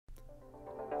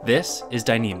This is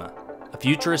Dyneema, a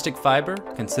futuristic fiber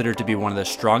considered to be one of the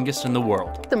strongest in the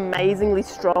world. It's amazingly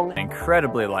strong.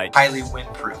 Incredibly light. Highly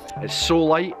windproof. It's so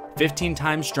light. 15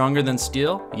 times stronger than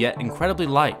steel, yet incredibly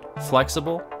light,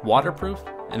 flexible, waterproof,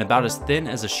 and about as thin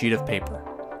as a sheet of paper.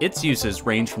 Its uses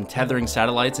range from tethering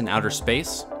satellites in outer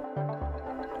space,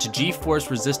 to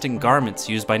G-force resistant garments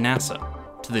used by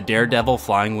NASA, to the daredevil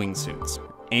flying wingsuits,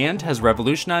 and has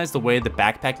revolutionized the way the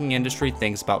backpacking industry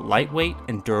thinks about lightweight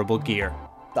and durable gear.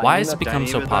 Why has it become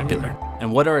so popular?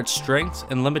 And what are its strengths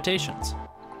and limitations?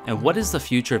 And what is the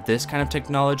future of this kind of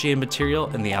technology and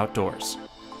material in the outdoors?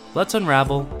 Let's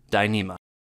unravel Dyneema.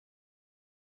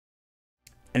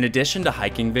 In addition to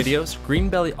hiking videos,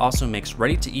 Greenbelly also makes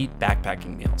ready-to-eat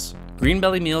backpacking meals.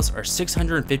 Greenbelly meals are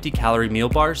 650-calorie meal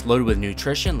bars loaded with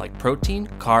nutrition like protein,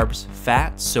 carbs,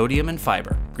 fat, sodium, and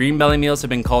fiber. Greenbelly meals have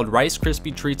been called Rice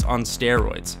Krispie treats on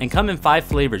steroids and come in 5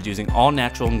 flavors using all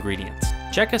natural ingredients.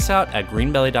 Check us out at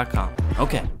greenbelly.com.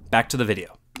 Okay, back to the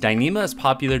video. Dyneema is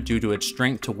popular due to its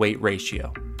strength to weight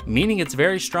ratio, meaning it's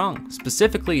very strong,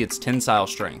 specifically its tensile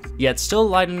strength, yet still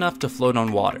light enough to float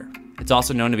on water. It's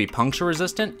also known to be puncture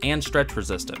resistant and stretch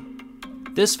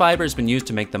resistant. This fiber has been used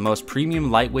to make the most premium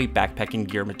lightweight backpacking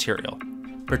gear material,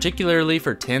 particularly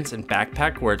for tents and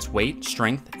backpack where its weight,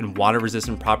 strength, and water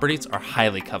resistant properties are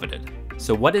highly coveted.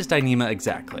 So what is Dyneema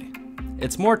exactly?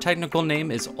 Its more technical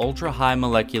name is ultra high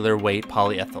molecular weight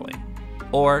polyethylene,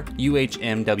 or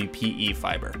UHMWPE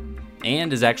fiber,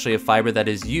 and is actually a fiber that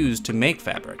is used to make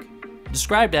fabric,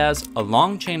 described as a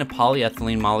long chain of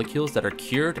polyethylene molecules that are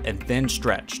cured and then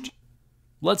stretched.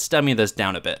 Let's dummy this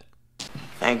down a bit.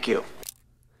 Thank you.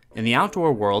 In the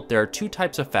outdoor world, there are 2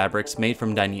 types of fabrics made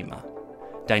from Dyneema.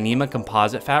 Dyneema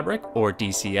composite fabric, or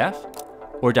DCF,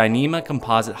 or Dyneema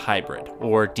composite hybrid,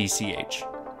 or DCH.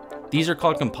 These are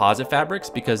called composite fabrics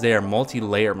because they are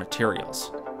multi-layer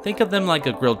materials. Think of them like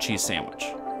a grilled cheese sandwich.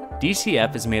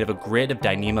 DCF is made of a grid of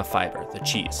Dyneema fiber, the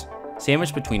cheese,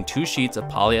 sandwiched between 2 sheets of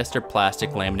polyester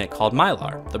plastic laminate called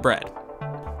mylar, the bread,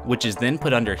 which is then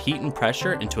put under heat and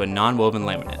pressure into a non-woven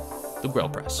laminate, the grill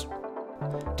press.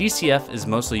 DCF is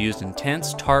mostly used in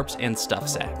tents, tarps, and stuff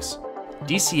sacks.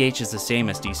 DCH is the same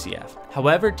as DCF.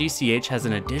 However, DCH has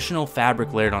an additional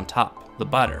fabric layered on top, the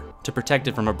butter, to protect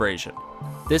it from abrasion.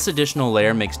 This additional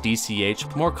layer makes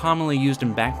DCH more commonly used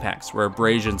in backpacks where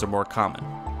abrasions are more common.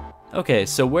 Okay,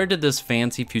 so where did this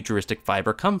fancy futuristic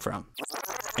fiber come from?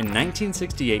 In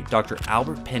 1968, Dr.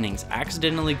 Albert Pennings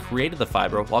accidentally created the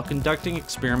fiber while conducting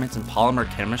experiments in polymer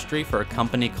chemistry for a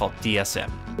company called DSM.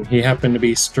 He happened to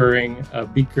be stirring a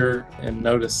beaker and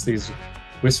noticed these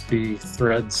wispy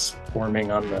threads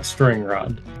forming on the stirring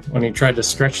rod. When he tried to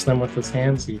stretch them with his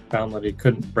hands, he found that he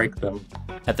couldn't break them.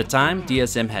 At the time,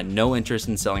 DSM had no interest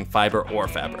in selling fiber or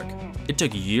fabric. It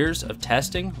took years of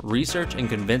testing, research, and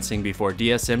convincing before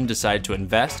DSM decided to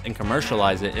invest and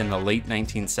commercialize it in the late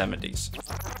 1970s.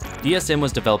 DSM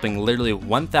was developing literally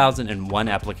 1,001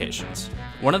 applications.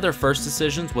 One of their first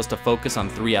decisions was to focus on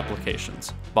 3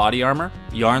 applications: body armor,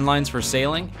 yarn lines for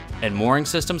sailing, and mooring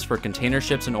systems for container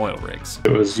ships and oil rigs.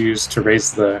 It was used to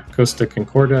raise the Costa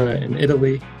Concordia in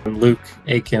Italy, and Luke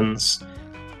Aikens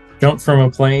jumped from a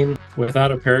plane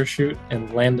without a parachute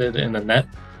and landed in a net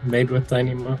made with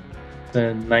Dyneema.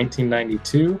 In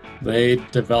 1992, they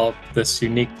developed this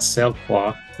unique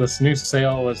sailcloth. This new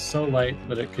sail was so light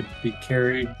that it could be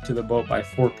carried to the boat by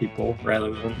 4 people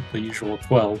rather than the usual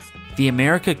 12. The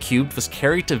America Cubed was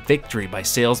carried to victory by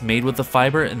sails made with the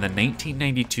fiber in the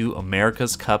 1992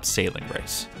 America's Cup sailing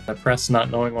race. The press, not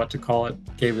knowing what to call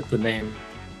it, gave it the name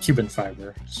Cuban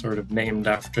fiber, sort of named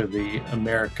after the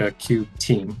America Cube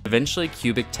team. Eventually,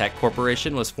 Cubic Tech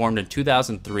Corporation was formed in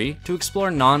 2003 to explore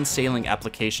non-sailing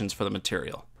applications for the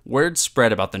material. Word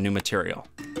spread about the new material,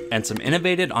 and some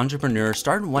innovative entrepreneurs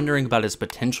started wondering about its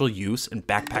potential use in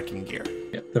backpacking gear.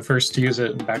 Yeah, the first to use it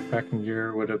in backpacking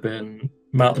gear would have been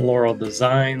Mountain Laurel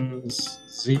Designs,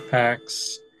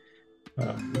 Z-Packs.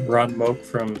 Ron Moak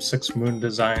from 6 Moon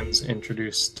Designs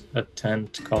introduced a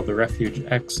tent called the Refuge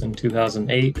X in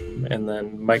 2008, and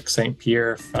then Mike St.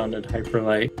 Pierre founded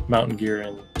Hyperlight Mountain Gear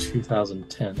in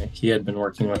 2010. He had been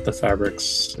working with the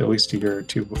fabrics at least a year or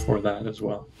 2 before that as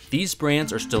well. These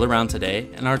brands are still around today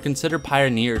and are considered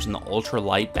pioneers in the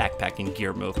ultralight backpacking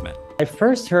gear movement. I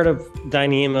first heard of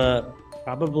Dyneema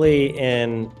probably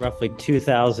in roughly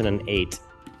 2008.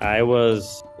 I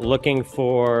was looking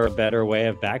for a better way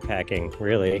of backpacking,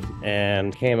 really,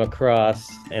 and came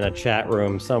across in a chat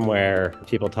room somewhere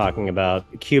people talking about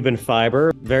Cuban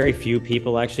fiber. Very few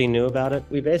people actually knew about it.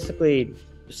 We basically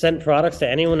sent products to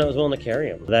anyone that was willing to carry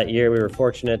them. That year, we were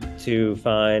fortunate to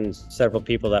find several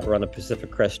people that were on the Pacific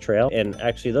Crest Trail. And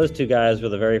actually, those two guys were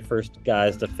the very first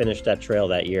guys to finish that trail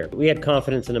that year. We had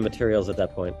confidence in the materials at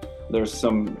that point. There's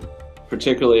some,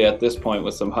 particularly at this point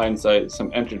with some hindsight, some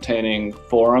entertaining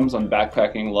forums on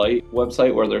Backpacking Light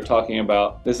website where they're talking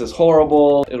about this is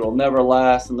horrible, it'll never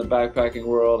last in the backpacking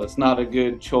world, it's not a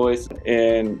good choice.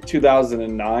 In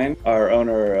 2009, our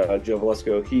owner, Joe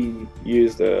Velasco, he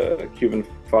used a Cuban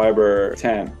fiber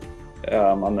tent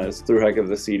on this through hike of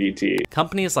the CDT.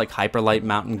 Companies like Hyperlight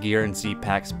Mountain Gear and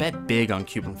Z-Packs bet big on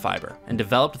Cuban fiber and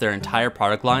developed their entire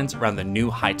product lines around the new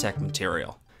high-tech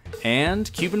material.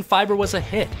 And Cuban fiber was a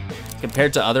hit.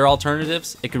 Compared to other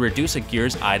alternatives, it could reduce a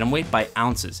gear's item weight by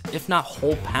ounces, if not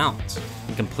whole pounds,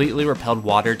 and completely repelled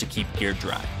water to keep gear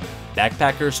dry.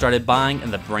 Backpackers started buying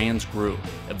and the brands grew.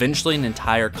 Eventually, an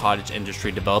entire cottage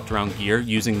industry developed around gear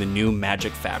using the new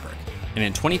magic fabric. And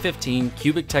in 2015,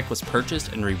 Cubic Tech was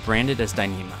purchased and rebranded as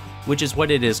Dyneema, which is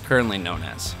what it is currently known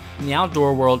as. In the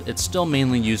outdoor world, it's still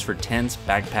mainly used for tents,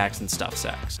 backpacks, and stuff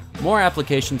sacks. More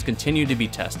applications continue to be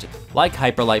tested, like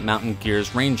Hyperlight Mountain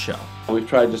Gear's rain shell. We've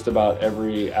tried just about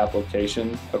every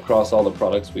application across all the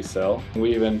products we sell.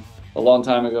 We even, a long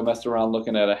time ago, messed around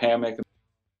looking at a hammock.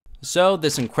 So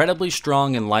this incredibly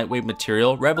strong and lightweight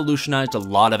material revolutionized a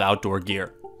lot of outdoor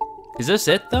gear. Is this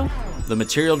it though? The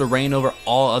material to reign over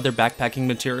all other backpacking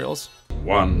materials?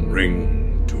 One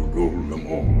ring to rule them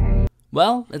all.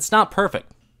 Well, it's not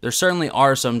perfect. There certainly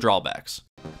are some drawbacks.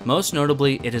 Most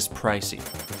notably, it is pricey.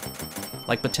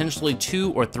 Like potentially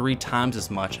 2 or 3 times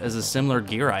as much as a similar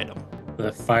gear item.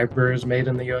 The fiber is made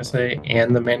in the USA,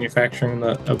 and the manufacturing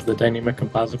of the Dyneema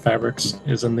composite fabrics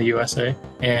is in the USA.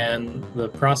 And the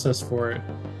process for it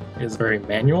is very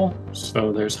manual,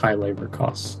 so there's high labor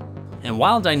costs. And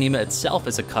while Dyneema itself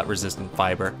is a cut-resistant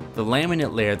fiber, the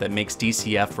laminate layer that makes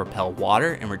DCF repel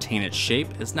water and retain its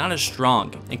shape is not as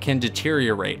strong and can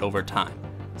deteriorate over time.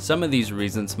 Some of these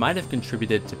reasons might have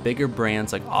contributed to bigger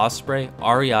brands like Osprey,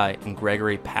 REI, and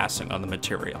Gregory passing on the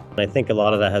material. I think a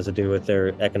lot of that has to do with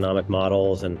their economic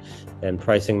models and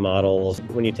pricing models.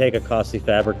 When you take a costly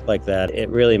fabric like that, it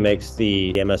really makes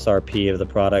the MSRP of the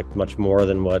product much more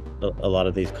than what a lot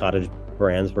of these cottage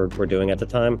brands were doing at the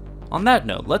time. On that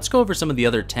note, let's go over some of the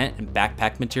other tent and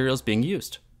backpack materials being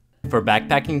used. For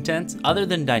backpacking tents, other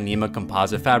than Dyneema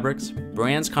composite fabrics,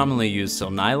 brands commonly use sil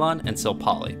nylon and sil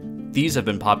poly. These have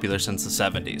been popular since the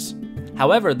 70s.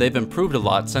 However, they've improved a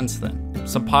lot since then.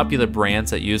 Some popular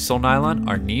brands that use sil nylon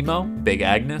are Nemo, Big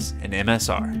Agnes, and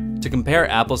MSR. To compare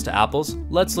apples to apples,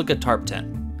 let's look at Tarp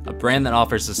Tent, a brand that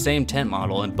offers the same tent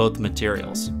model in both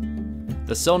materials.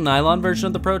 The sil nylon version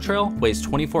of the Pro Trail weighs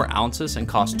 24 ounces and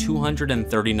costs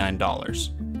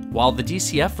 $239, while the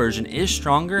DCF version is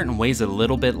stronger and weighs a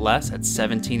little bit less at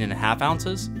 17.5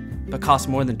 ounces, but costs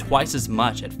more than twice as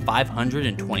much at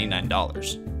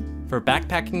 $529. For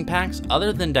backpacking packs,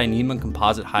 other than Dyneema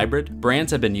Composite Hybrid,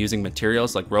 brands have been using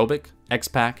materials like Robic,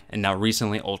 X-Pack, and now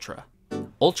recently Ultra.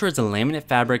 Ultra is a laminate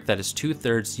fabric that is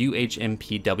 2/3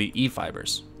 UHMWPE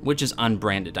fibers, which is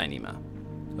unbranded Dyneema.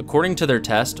 According to their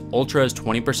test, Ultra is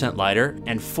 20% lighter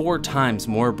and 4 times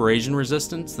more abrasion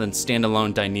resistance than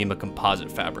standalone Dyneema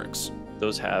composite fabrics.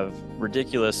 Those have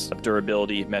ridiculous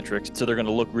durability metrics, so they're going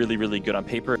to look really, really good on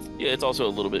paper. Yeah, it's also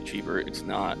a little bit cheaper. It's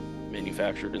not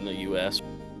manufactured in the US.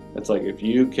 It's like if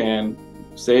you can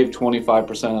save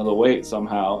 25% of the weight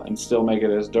somehow and still make it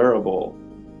as durable,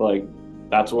 like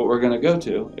that's what we're going to go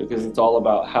to, because it's all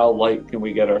about how light can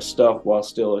we get our stuff while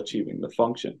still achieving the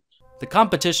function. The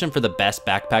competition for the best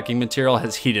backpacking material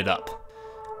has heated up.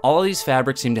 All of these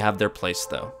fabrics seem to have their place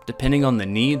though, depending on the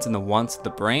needs and the wants of the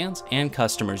brands and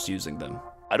customers using them.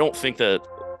 I don't think that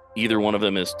either one of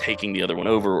them is taking the other one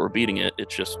over or beating it.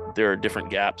 It's just there are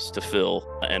different gaps to fill,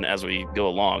 and as we go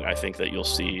along, I think that you'll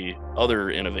see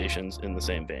other innovations in the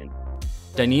same vein.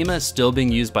 Dyneema is still being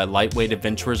used by lightweight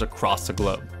adventurers across the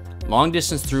globe. Long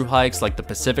distance through hikes like the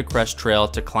Pacific Crest Trail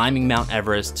to climbing Mount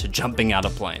Everest to jumping out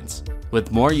of planes,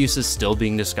 with more uses still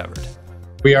being discovered.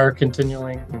 We are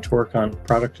continuing to work on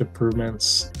product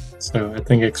improvements, so I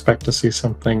think expect to see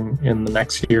something in the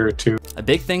next year or two. A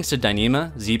big thanks to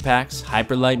Dyneema, Z-Packs,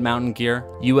 Hyperlight Mountain Gear,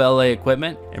 ULA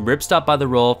Equipment, and Ripstop by the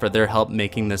Roll for their help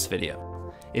making this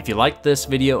video. If you liked this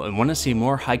video and want to see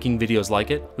more hiking videos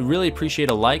like it, we really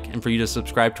appreciate a like and for you to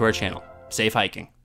subscribe to our channel. Safe hiking!